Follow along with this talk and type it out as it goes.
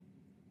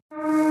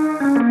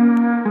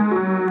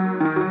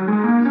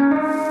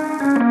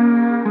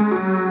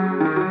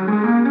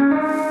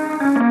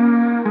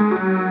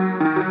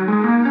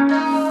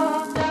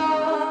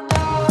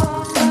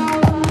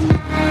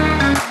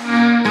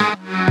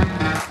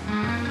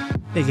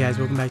Hey guys,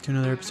 welcome back to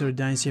another episode of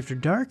Dynasty After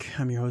Dark.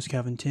 I'm your host,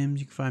 Calvin Timms.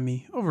 You can find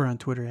me over on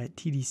Twitter at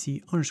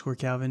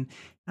TDC_Calvin.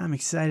 I'm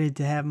excited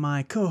to have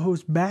my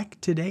co-host back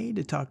today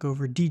to talk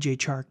over DJ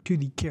Chark to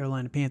the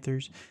Carolina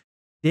Panthers.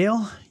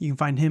 Dale, you can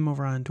find him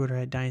over on Twitter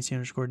at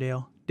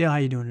Dynasty_Dale. Dale, how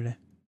you doing today?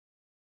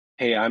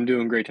 Hey, I'm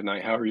doing great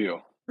tonight. How are you?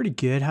 Pretty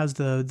good. How's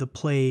the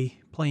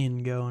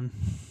playing going?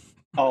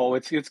 Oh,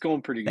 it's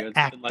going pretty The good. It's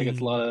a acting.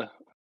 lot of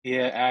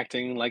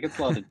acting, it's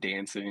a lot of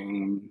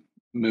dancing,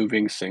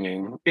 moving,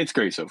 singing. It's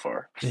great so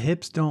far. The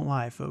hips don't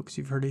lie, folks.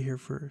 You've heard it here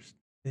first.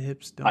 The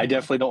hips I don't lie.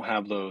 definitely don't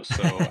have those,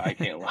 so I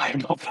can't lie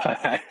about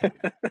that.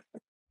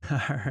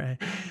 All right.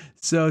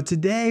 So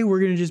today we're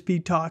going to just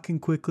be talking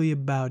quickly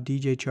about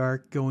DJ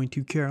Chark going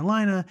to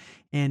Carolina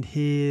and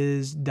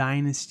his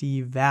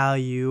dynasty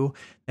value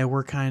that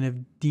we're kind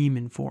of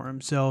deeming for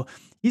him. So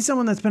he's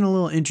someone that's been a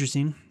little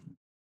interesting,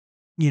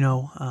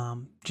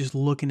 just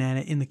looking at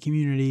it in the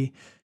community.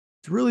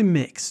 It's really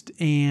mixed.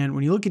 And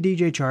when you look at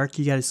DJ Chark,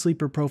 you got his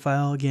sleeper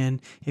profile.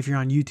 Again, if you're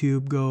on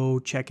YouTube, go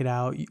check it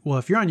out. Well,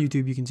 if you're on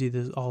YouTube, you can see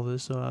all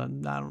this. So I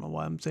don't know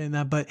why I'm saying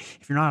that. But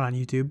if you're not on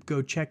YouTube,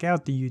 go check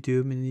out the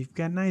YouTube. And you've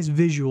got nice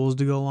visuals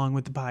to go along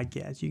with the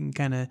podcast. You can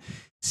kind of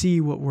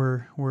see what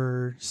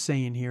we're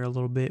saying here a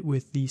little bit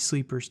with the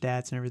sleeper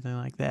stats and everything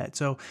like that.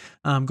 So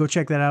go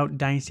check that out.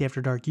 Dynasty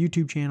After Dark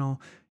YouTube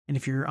channel. And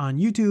if you're on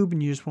YouTube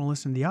and you just want to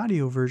listen to the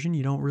audio version,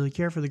 you don't really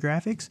care for the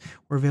graphics,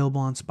 we're available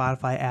on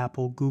Spotify,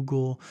 Apple,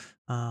 Google,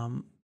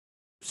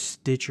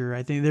 Stitcher.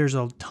 I think there's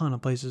a ton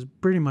of places,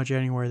 pretty much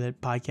anywhere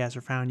that podcasts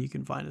are found, you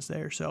can find us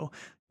there. So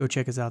go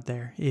check us out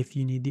there if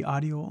you need the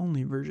audio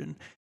only version.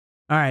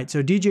 All right,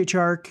 so DJ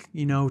Chark,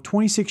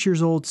 26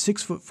 years old,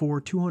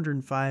 6'4",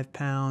 205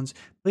 pounds,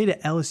 played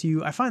at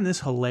LSU. I find this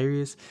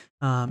hilarious.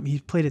 He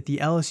played at the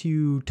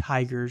LSU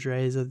Tigers,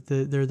 right?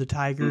 They're the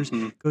Tigers.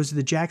 hmm Goes to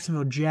the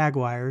Jacksonville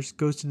Jaguars,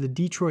 goes to the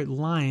Detroit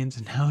Lions,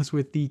 and now is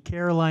with the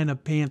Carolina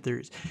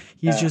Panthers.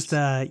 He's just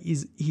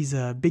Yes, he's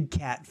a big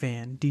cat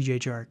fan, DJ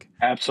Chark.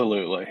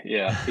 absolutely.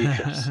 Yeah, he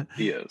is.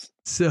 He is.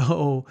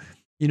 So,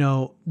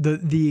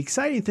 the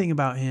exciting thing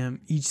about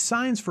him, he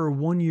signs for a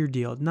 1-year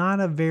deal,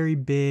 not a very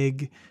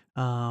big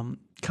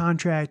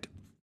contract.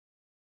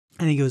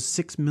 I think it was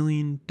 $6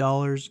 million,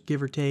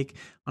 give or take,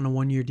 on a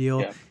 1-year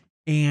deal. Yeah,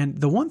 And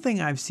the one thing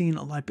I've seen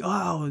a lot,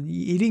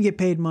 he didn't get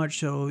paid much,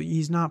 so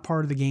he's not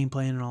part of the game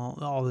plan and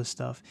all this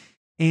stuff.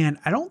 And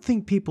I don't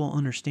think people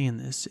understand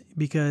this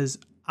because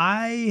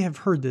I have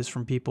heard this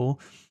from people,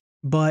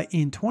 but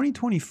in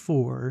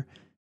 2024,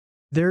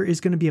 there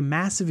is going to be a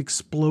massive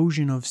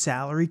explosion of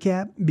salary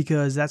cap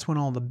because that's when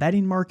all the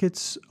betting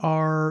markets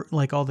are,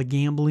 like all the mhm,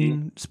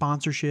 gambling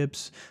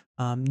sponsorships,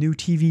 new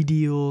TV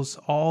deals,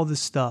 all this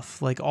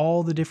stuff, like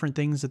all the different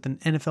things that the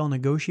NFL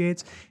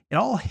negotiates, it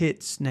all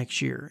hits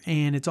next year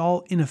and it's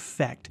all in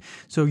effect.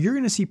 So you're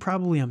going to see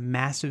probably a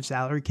massive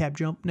salary cap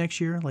jump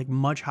next year, like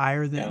much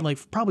higher than yeah.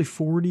 like probably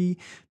 40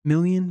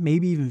 million,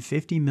 maybe even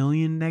 50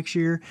 million next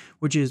year,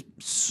 which is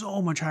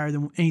so much higher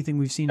than anything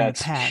we've seen in the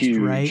That's past,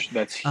 right? huge.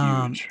 That's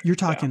huge. You're Yeah.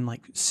 talking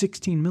like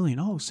 16 million.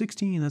 Oh,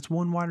 16, that's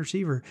one wide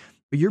receiver.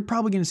 But you're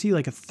probably going to see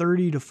like a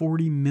 30 to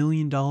 40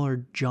 million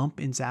dollar jump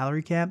in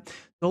salary cap.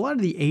 So a lot of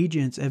the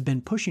agents have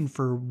been pushing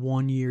for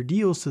 1-year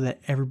deals so that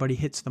everybody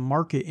hits the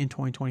market in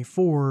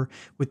 2024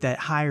 with that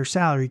higher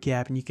salary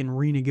cap and you can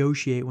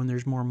renegotiate when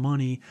there's more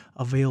money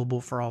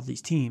available for all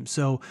these teams.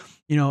 So,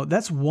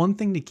 that's one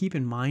thing to keep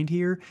in mind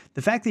here.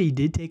 The fact that he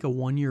did take a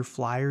 1-year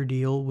flyer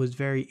deal was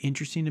very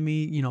interesting to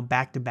me,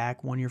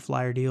 back-to-back 1-year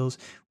flyer deals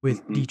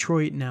with hmm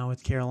Detroit, now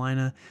with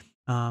Carolina.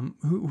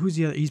 Who's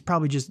the other? He's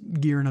probably just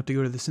gearing up to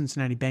go to the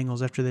Cincinnati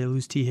Bengals after they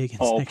lose T. Higgins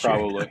Oh, next year.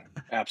 probably.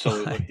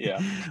 Absolutely.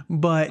 Yeah.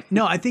 But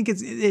no, I think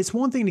it's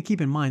one thing to keep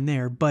in mind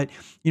there. But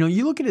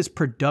you look at his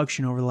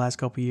production over the last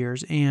couple of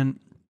years, and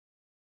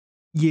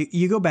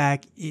you go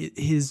back,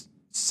 his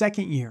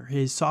second year,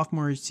 his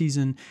sophomore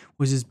season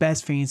was his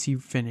best fantasy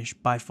finish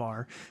by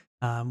far.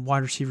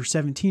 Wide receiver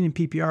 17 in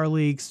PPR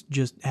leagues,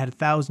 just had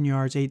 1,000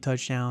 yards, 8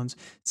 touchdowns,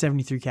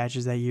 73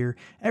 catches that year.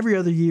 Every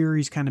other year,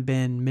 he's kind of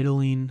been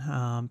middling.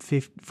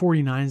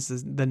 49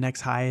 is the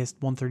next highest,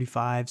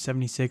 135,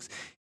 76.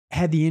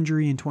 Had the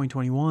injury in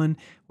 2021,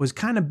 was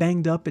kind of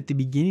banged up at the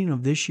beginning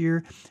of this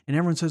year. And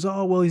everyone says,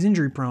 oh, well, he's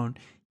injury prone.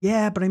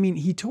 Yeah, but I mean,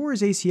 he tore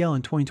his ACL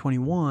in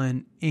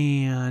 2021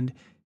 and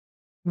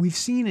we've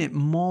seen it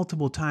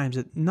multiple times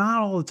that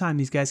not all the time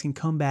these guys can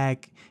come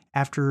back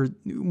after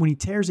when he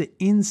tears it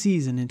in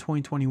season in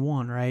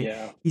 2021, right?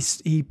 Yeah.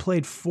 He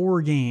played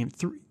 4 games.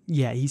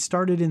 He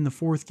started in the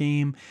 4th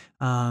game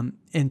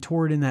and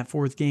tore it in that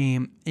 4th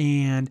game.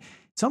 And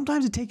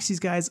sometimes it takes these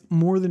guys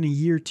more than a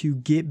year to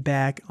get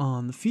back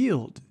on the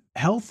field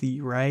healthy,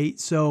 right?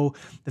 So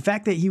the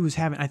fact that he was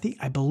having,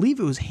 I believe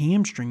it was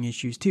hamstring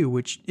issues too,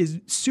 which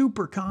is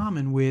super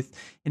common with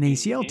an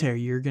ACL hmm tear.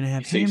 You're going to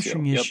have CCL.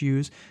 hamstring Yep.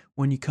 issues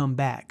when you come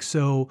back.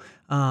 So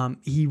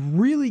he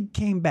really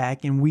came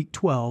back in week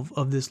 12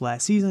 of this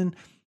last season.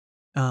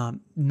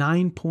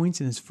 9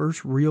 points in his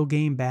first real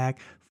game back,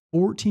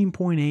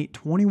 14.8,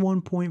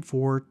 21.4,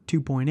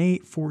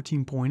 2.8,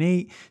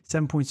 14.8,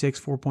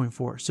 7.6,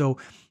 4.4. So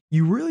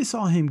you really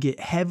saw him get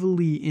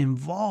heavily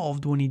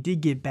involved when he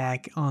did get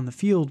back on the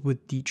field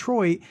with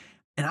Detroit.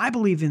 And I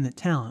believe in the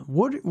talent.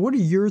 What are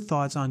your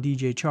thoughts on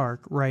DJ Chark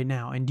right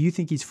now? And do you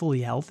think he's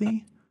fully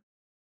healthy?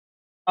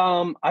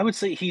 I would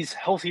say he's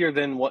healthier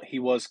than what he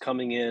was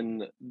coming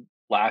in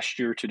last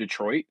year to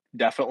Detroit,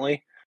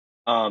 definitely.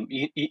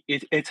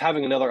 It's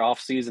having another off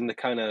season to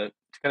kind of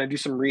do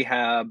some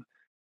rehab,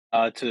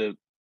 to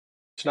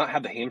not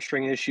have the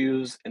hamstring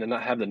issues and to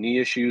not have the knee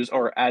issues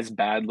or as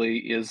badly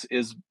is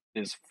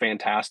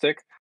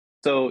fantastic.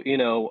 So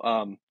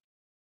I'm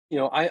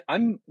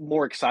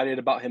more excited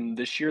about him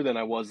this year than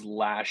I was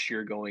last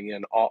year going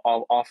in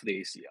off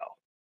the ACL.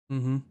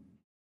 Mm-hmm.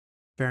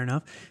 Fair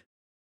enough.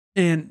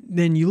 And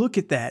then you look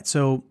at that.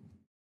 So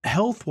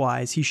health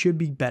wise, he should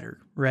be better,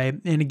 right?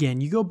 And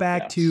again, you go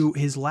back Yes. to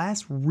his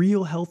last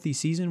real healthy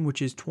season,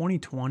 which is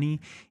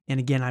 2020. And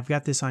again, I've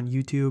got this on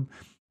YouTube.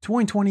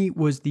 2020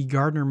 was the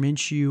Gardner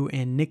Minshew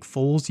and Nick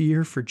Foles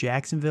year for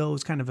Jacksonville. It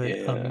was kind of a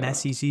Yeah.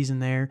 messy season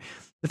there.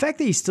 The fact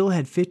that he still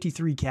had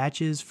 53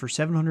 catches for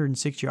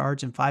 706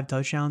 yards and 5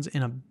 touchdowns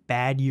in a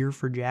bad year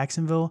for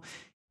Jacksonville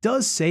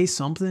does say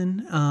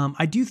something.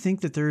 I do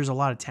think that there's a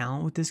lot of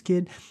talent with this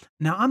kid.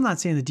 Now, I'm not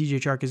saying that DJ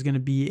Chark is going to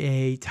be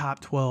a top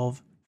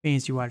 12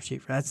 fantasy wide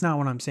receiver. That's not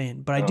what I'm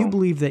saying. But I do No.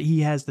 believe that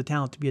he has the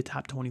talent to be a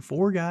top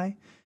 24 guy,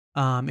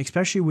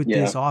 especially with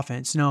Yeah. this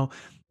offense. Now,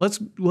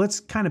 let's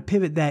kind of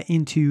pivot that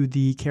into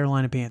the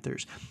Carolina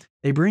Panthers.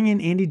 They bring in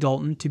Andy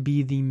Dalton to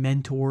be the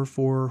mentor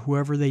for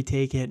whoever they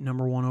take at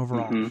number 1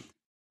 overall. Mhm.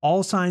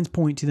 All signs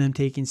point to them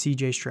taking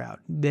CJ Stroud.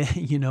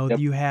 Yep.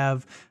 You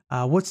have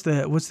what's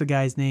the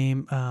guy's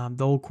name? The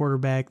old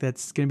quarterback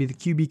that's going to be the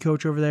QB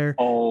coach over there.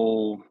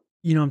 Oh,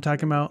 You know what I'm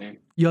talking about? okay.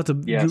 You have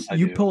to Yes, I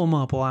you do. pull him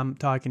up while I'm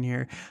talking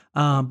here.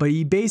 But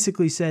he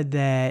basically said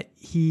that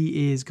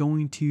he is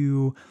going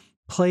to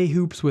play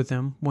hoops with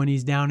him when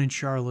he's down in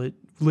Charlotte,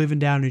 living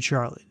down in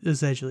Charlotte,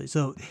 essentially.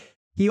 So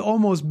he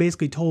almost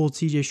basically told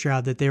CJ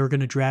Stroud that they were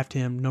going to draft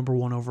him number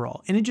 1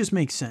 overall. And it just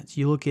makes sense.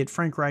 You look at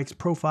Frank Reich's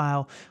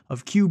profile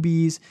of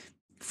QBs.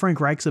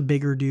 Frank Reich's a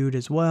bigger dude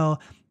as well.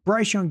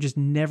 Bryce Young just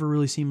never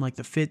really seemed like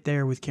the fit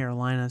there with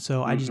Carolina.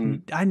 So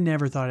Mhm. I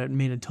never thought it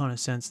made a ton of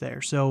sense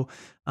there. So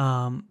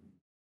um,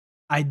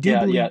 I do Yeah,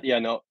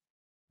 believe, no.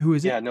 who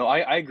is Yeah, it? no,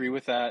 I agree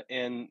with that,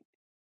 and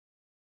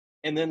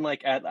then,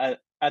 like,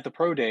 at the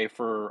pro day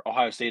for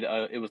Ohio State,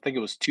 I think it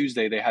was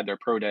Tuesday, they had their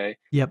pro day,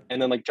 Yep.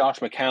 and then, like, Josh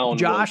McCown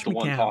was Josh the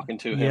one McCown. talking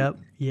to him. Yep.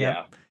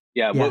 Yep.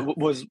 Yeah. Yeah, Yeah.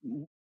 was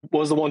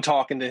the one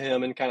talking to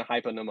him and kinda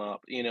hyping him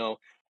up,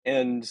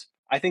 and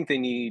I think they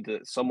need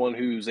someone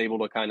who's able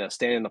to kinda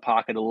stand in the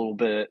pocket a little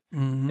bit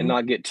and Hmm.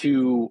 not get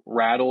too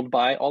rattled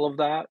by all of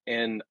that,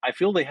 and I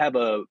feel they have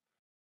a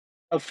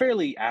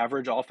fairly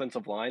average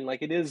offensive line,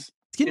 like, It's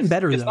getting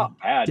better it's though. not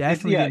bad.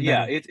 Definitely getting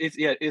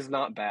better. It's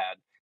not bad,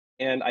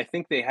 and I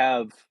think they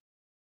have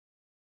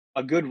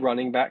a good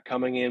running back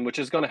coming in, which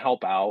is gonna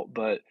help out,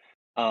 but,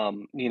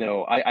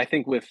 I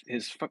think with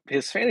his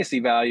fantasy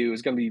value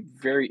is gonna be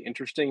very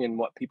interesting in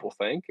what people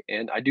think,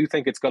 and I do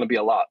think it's gonna be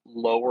a lot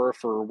lower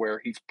for where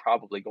he's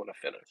probably gonna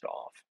finish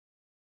off.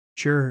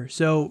 Sure.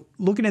 So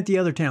looking at the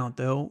other talent,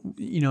 though,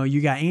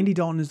 you got Mhm. Andy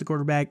Dalton as the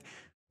quarterback,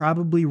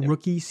 probably Yep.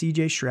 rookie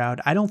CJ Stroud.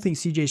 I don't think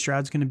CJ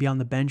Stroud's going to be on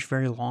the bench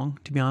very long,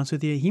 to be honest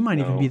with you. He might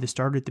even be No. the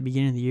starter at the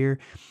beginning of the year.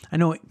 I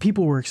know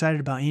people were excited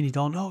about Andy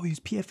Dalton. Oh, he's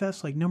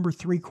PFF's like number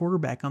 3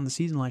 quarterback on the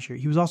season last year.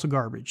 He was also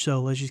garbage.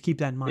 So let's just keep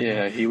that in mind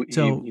there. Yeah,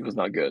 So he was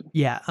not good.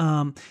 yeah.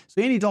 So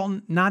Andy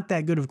Dalton, not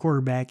that good of a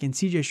quarterback, and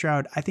CJ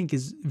Stroud, I think,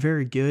 is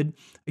very good.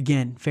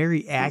 Again,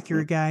 very Mhm.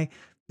 accurate guy.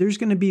 There's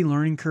going to be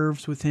learning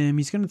curves with him.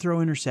 He's going to throw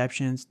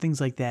interceptions,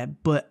 things like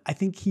that. But I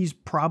think he's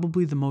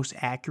probably the most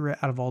accurate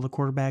out of all the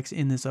quarterbacks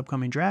in this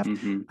upcoming draft.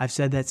 Mhm. I've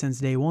said that since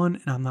day one,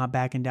 and I'm not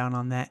backing down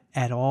on that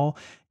at all.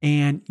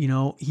 And,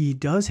 he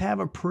does have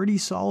a pretty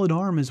solid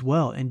arm as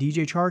well. And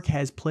DJ Chark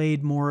has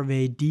played more of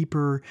a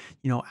deeper,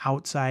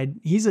 outside.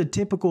 He's a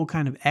typical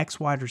kind of X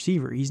wide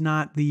receiver. He's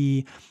not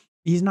the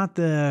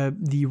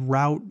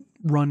route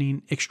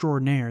running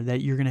extraordinaire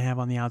that you're going to have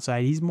on the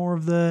outside. He's more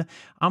of the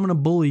I'm going to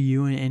bully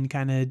you and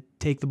kind of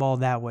take the ball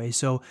that way.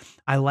 So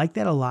I like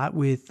that a lot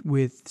with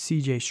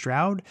CJ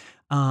Stroud.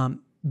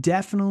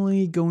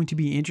 Definitely going to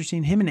be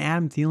interesting. Him and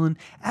Adam Thielen.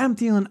 Adam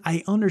Thielen,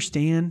 I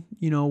understand,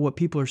 what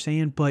people are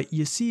saying, but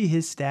you see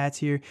his stats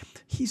here.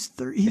 He's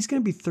going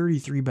to be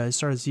 33 by the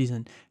start of the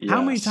season.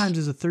 How many Yes. times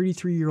is a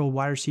 33-year-old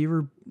wide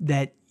receiver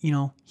that,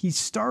 he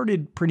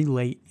started pretty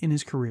late in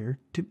his career,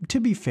 to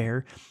be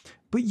fair,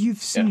 but you've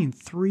Yeah. seen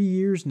 3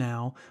 years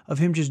now of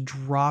him just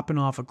dropping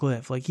off a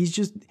cliff. Like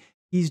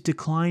he's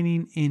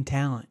declining in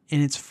talent,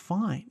 and it's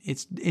fine.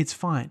 It's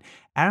fine.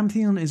 Adam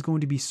Thielen is going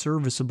to be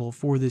serviceable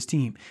for this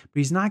team, but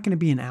he's not going to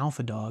be an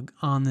alpha dog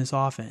on this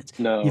offense.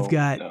 You've No,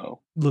 got no.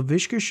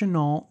 Laviska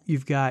Shenault,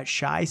 you've got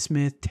Shi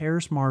Smith,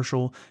 Terrace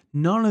Marshall.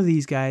 None of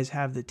these guys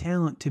have the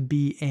talent to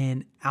be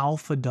an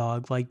alpha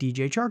dog like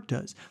DJ Chark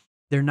does.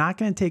 they're not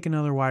going to take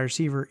another wide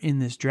receiver in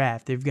this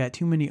draft. They've got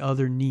too many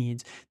other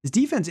needs. This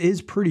defense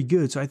is pretty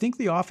good, so I think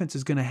the offense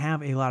is going to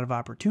have a lot of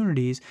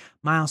opportunities.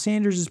 Miles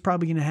Sanders is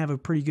probably going to have a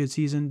pretty good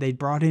season. They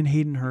brought in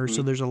Hayden Hurst,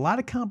 so there's a lot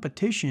of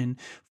competition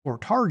for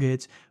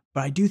targets,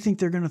 but I do think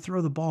they're going to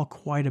throw the ball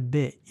quite a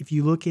bit. If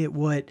you look at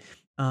what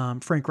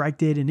Frank Reich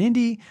did in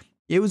Indy,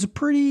 it was a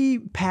pretty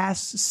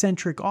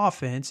pass-centric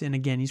offense, and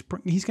again, he's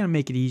going to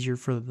make it easier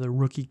for the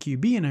rookie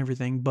QB and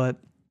everything, but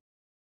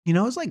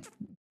it's like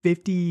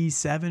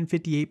 57,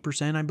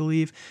 58%, I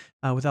believe,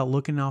 without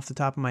looking off the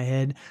top of my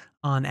head,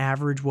 on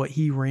average, what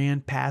he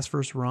ran pass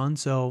versus run.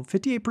 So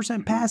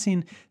 58%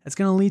 passing, that's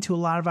going to lead to a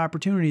lot of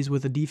opportunities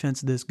with a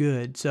defense this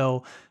good.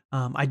 So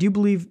I do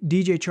believe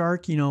DJ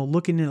Chark,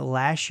 looking at it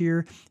last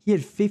year, he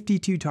had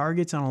 52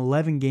 targets on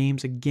 11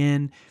 games.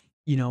 Again,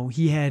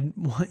 he had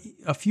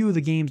a few of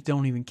the games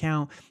don't even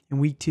count. In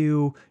week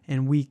 2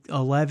 and week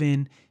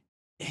 11,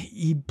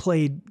 he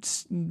played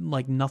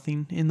like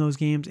nothing in those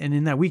games. And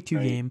in that week 2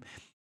 game,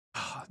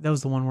 that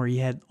was the one where he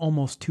had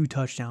almost 2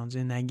 touchdowns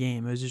in that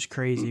game. It was just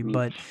crazy,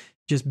 but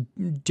just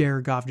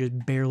Jared Goff just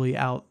barely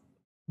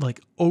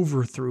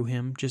overthrew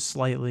him just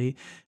slightly.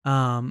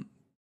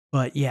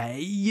 But yeah,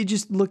 you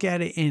just look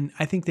at it, and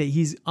I think that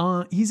he's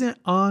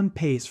on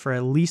pace for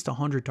at least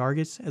 100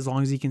 targets as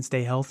long as he can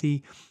stay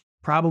healthy.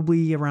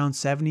 Probably around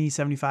 70,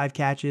 75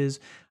 catches.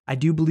 I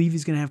do believe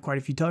he's going to have quite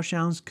a few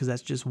touchdowns because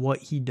that's just what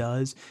he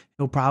does.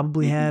 He'll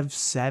probably have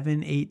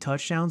 7, 8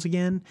 touchdowns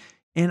again.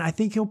 And I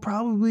think he'll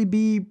probably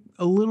be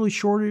a little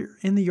shorter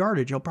in the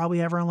yardage. He'll probably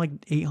have around like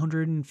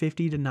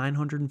 850 to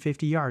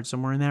 950 yards,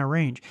 somewhere in that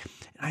range.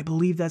 And I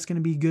believe that's going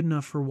to be good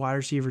enough for wide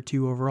receiver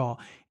 2 overall.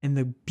 And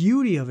the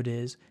beauty of it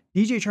is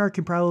DJ Chark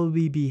can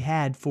probably be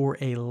had for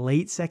a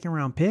late second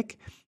round pick,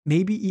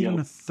 maybe even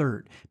a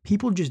third.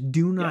 People just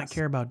do not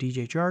care about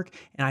DJ Chark,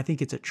 and I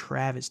think it's a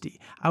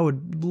travesty. I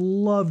would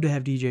love to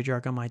have DJ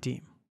Chark on my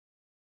team.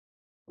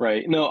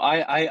 Right. No,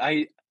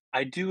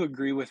 I do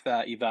agree with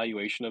that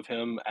evaluation of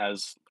him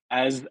as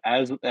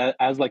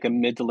like a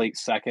mid to late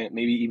second,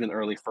 maybe even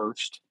early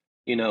first,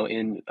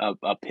 in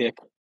a pick.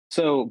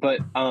 So, but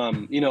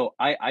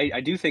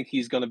I do think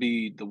he's going to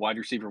be the wide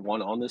receiver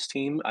 1 on this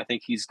team. I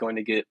think he's going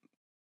to get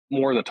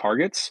more of the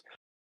targets,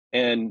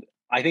 and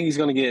I think he's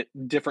going to get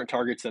different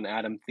targets than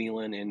Adam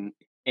Thielen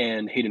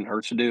and Hayden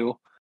Hurst do.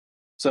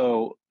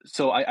 So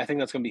I think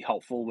that's going to be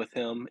helpful with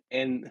him,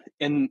 and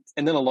then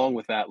along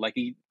with that, like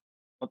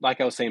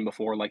I was saying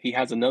before, like he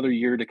has another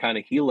year to kind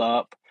of heal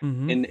up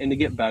and to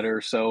get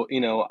better. So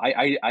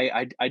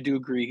I do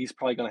agree he's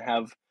probably going to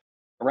have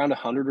around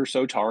 100 or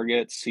so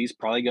targets. He's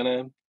probably going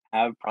to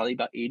have probably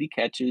about 80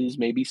 catches,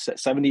 maybe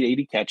 70 to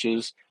 80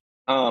 catches.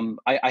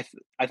 I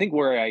think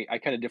where I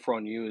kind of differ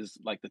on you is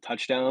like the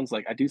touchdowns.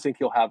 Like I do think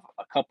he'll have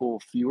a couple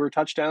fewer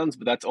touchdowns,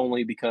 but that's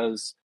only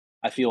because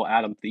I feel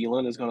Adam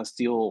Thielen is going to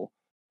steal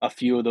a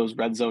few of those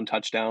red zone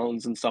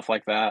touchdowns and stuff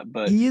like that.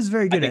 But he is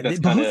very good at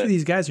it. Both of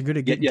these guys are good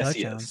at getting yes,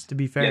 touchdowns, to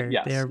be fair.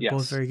 They are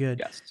both very good.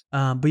 Yes.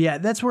 But yeah,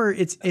 that's where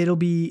it'll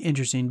be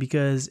interesting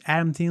because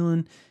Adam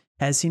Thielen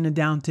has seen a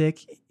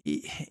downtick.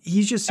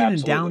 He's just seen a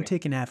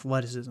downtick in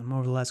athleticism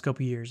over the last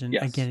couple of years. And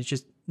again, it's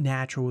just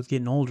natural with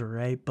getting older,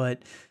 right?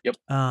 But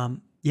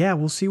yeah,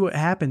 we'll see what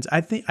happens. I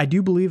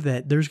do believe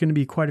that there's going to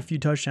be quite a few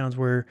touchdowns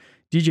where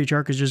DJ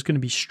Chark is just going to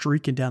be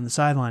streaking down the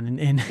sideline,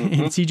 and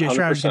CJ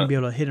Stroud is going to be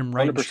able to hit him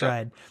right in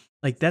stride.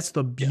 Like that's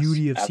the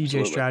beauty of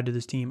CJ Stroud to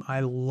this team.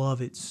 I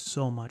love it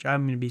so much.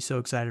 I'm going to be so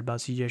excited about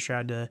CJ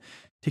Stroud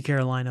to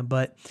Carolina.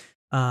 But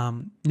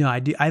no,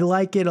 I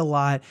like it a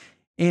lot.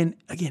 And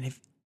again, if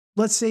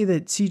let's say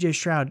that CJ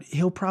Stroud,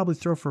 he'll probably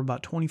throw for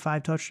about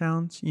 25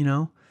 touchdowns.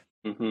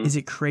 Is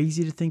it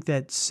crazy to think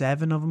that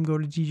 7 of them go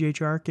to DJ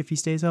Chark if he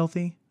stays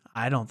healthy?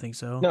 I don't think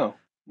so. No,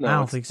 I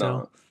don't think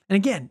so. And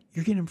again,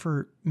 you're getting him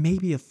for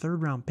maybe a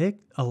 3rd round pick,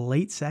 a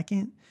late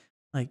second.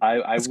 Like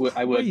I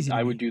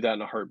would do that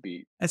in a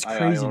heartbeat. That's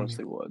crazy. I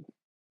honestly would.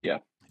 Yeah.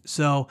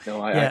 So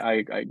no,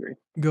 I agree.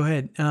 Go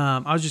ahead.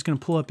 I was just going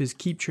to pull up his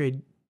keep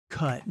trade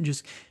cut.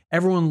 Just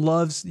everyone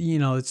loves,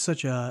 it's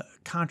such a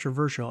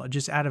controversial.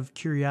 Just out of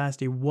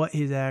curiosity, what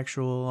his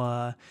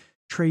actual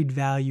trade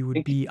value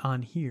would be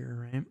on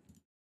here, right?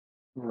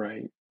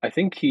 Right. I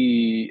think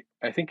he's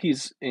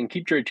in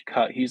keep trade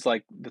cut. He's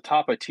like the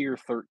top of tier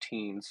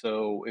 13.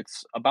 So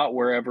it's about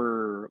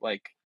wherever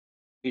like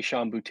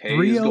Ishan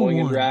Boutte is going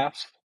in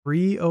drafts.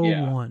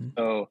 301.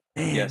 Yeah. So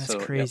man, that's so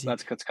crazy.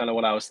 That's kind of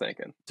what I was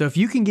thinking. So if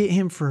you can get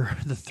him for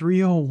the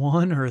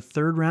 301 or a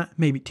 3rd round,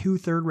 maybe 2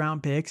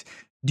 3rd-round picks,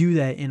 do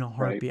that in a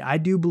heartbeat. Right. I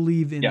do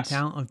believe in the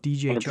talent of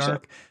DJ 100%.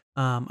 Chark.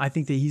 I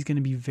think that he's going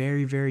to be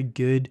very, very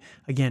good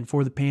again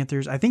for the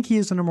Panthers. I think he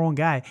is the number 1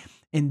 guy,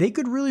 and they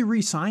could really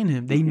re-sign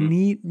him. They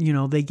need,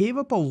 they gave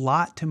up a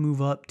lot to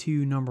move up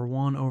to number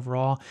 1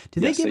 overall.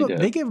 They gave up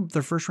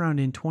their 1st round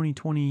in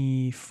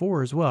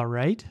 2024 as well,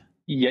 right?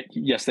 Yeah,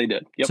 yes, they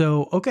did. Yep.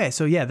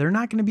 So yeah, they're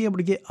not going to be able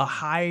to get a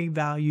high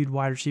valued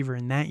wide receiver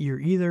in that year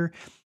either.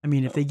 I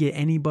mean, if they get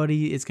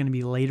anybody, it's going to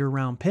be later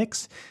round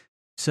picks.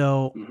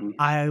 So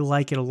I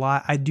like it a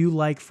lot. I do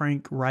like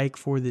Frank Reich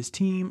for this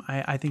team.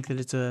 I think that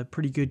it's a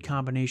pretty good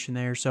combination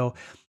there. So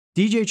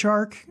DJ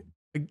Chark,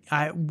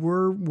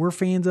 we're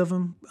fans of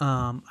him.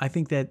 I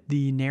think that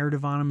the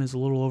narrative on him is a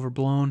little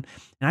overblown,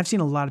 and I've seen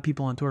a lot of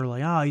people on Twitter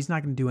like, "Oh, he's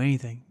not going to do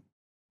anything."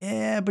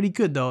 Yeah, but he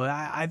could though.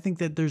 I think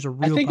that there's a I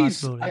real think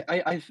he's possibility.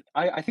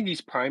 I think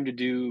he's primed to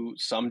do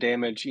some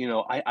damage. You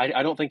know,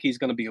 I don't think he's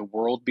going to be a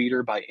world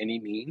beater by any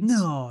means.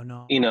 No,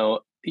 no. You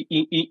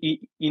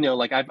know,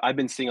 like I've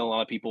been seeing a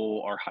lot of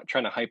people are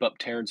trying to hype up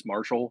Terrence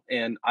Marshall,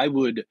 and I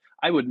would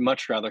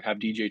much rather have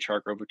DJ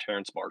Chark over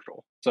Terrence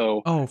Marshall.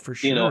 So, Oh, for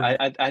sure.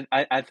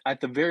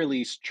 at the very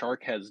least,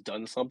 Chark has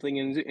done something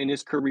in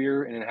his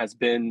career, and it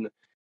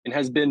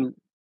has been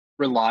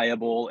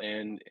reliable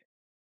and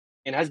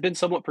has been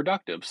somewhat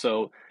productive.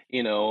 So,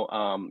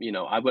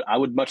 I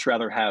would much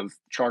rather have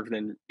Chark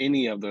than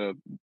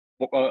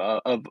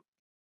of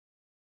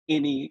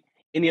any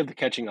any of the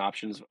catching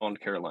options on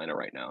Carolina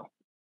right now.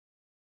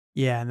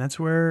 Yeah, and that's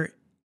where,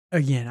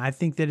 again, I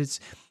think that it's,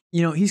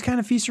 he's kind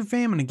of feast or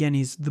famine. Again,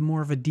 he's the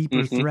more of a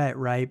deeper Hmm. threat,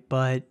 right?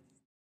 But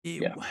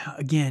it, Yeah,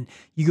 again,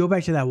 you go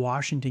back to that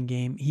Washington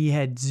game. He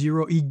had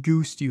zero. He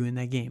goosed you in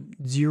that game.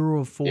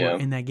 0 of 4 yeah,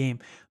 in that game.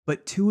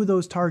 But 2 of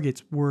those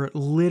targets were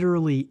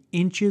literally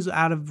inches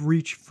out of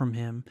reach from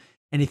him.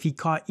 And if he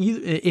caught either,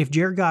 if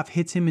Jared Goff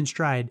hits him in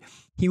stride,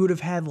 he would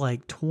have had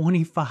like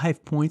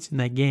 25 points in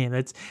that game.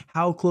 That's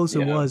how close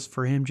it yeah, was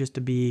for him just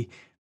to be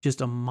just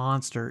a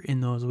monster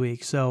in those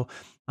weeks. So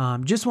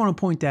just want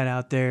to point that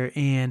out there.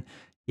 And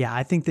yeah,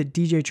 I think that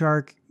DJ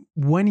Chark,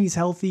 when he's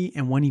healthy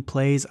and when he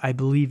plays, I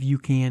believe you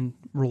can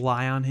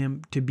rely on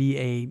him to be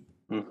a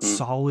hmm,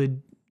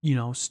 solid,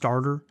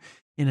 starter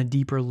in a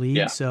deeper league.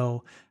 yeah,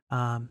 So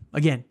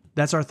again,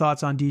 that's our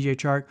thoughts on DJ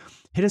Chark.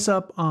 Hit us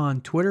up on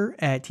Twitter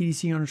at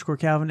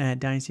TDC_Calvin at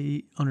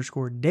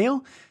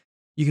Dynasty_Dale.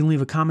 You can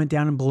leave a comment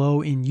down and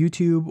below in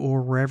YouTube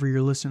or wherever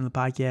you're listening to the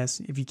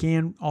podcast. If you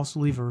can, also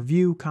leave a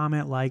review,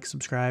 comment, like,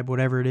 subscribe,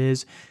 whatever it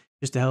is,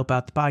 just to help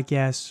out the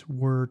podcast.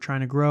 We're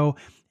trying to grow,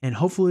 and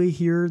hopefully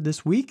here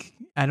this week.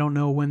 I don't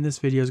know when this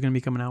video is going to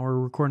be coming out. We're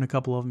recording a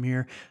couple of them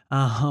here,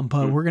 but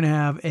mm, we're going to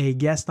have a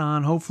guest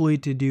on, hopefully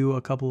to do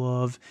a couple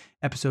of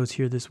episodes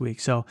here this week.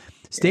 So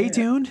stay yeah.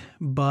 tuned.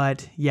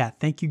 But yeah,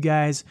 thank you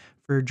guys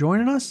for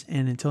joining us,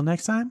 and until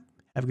next time,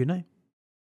 have a good night.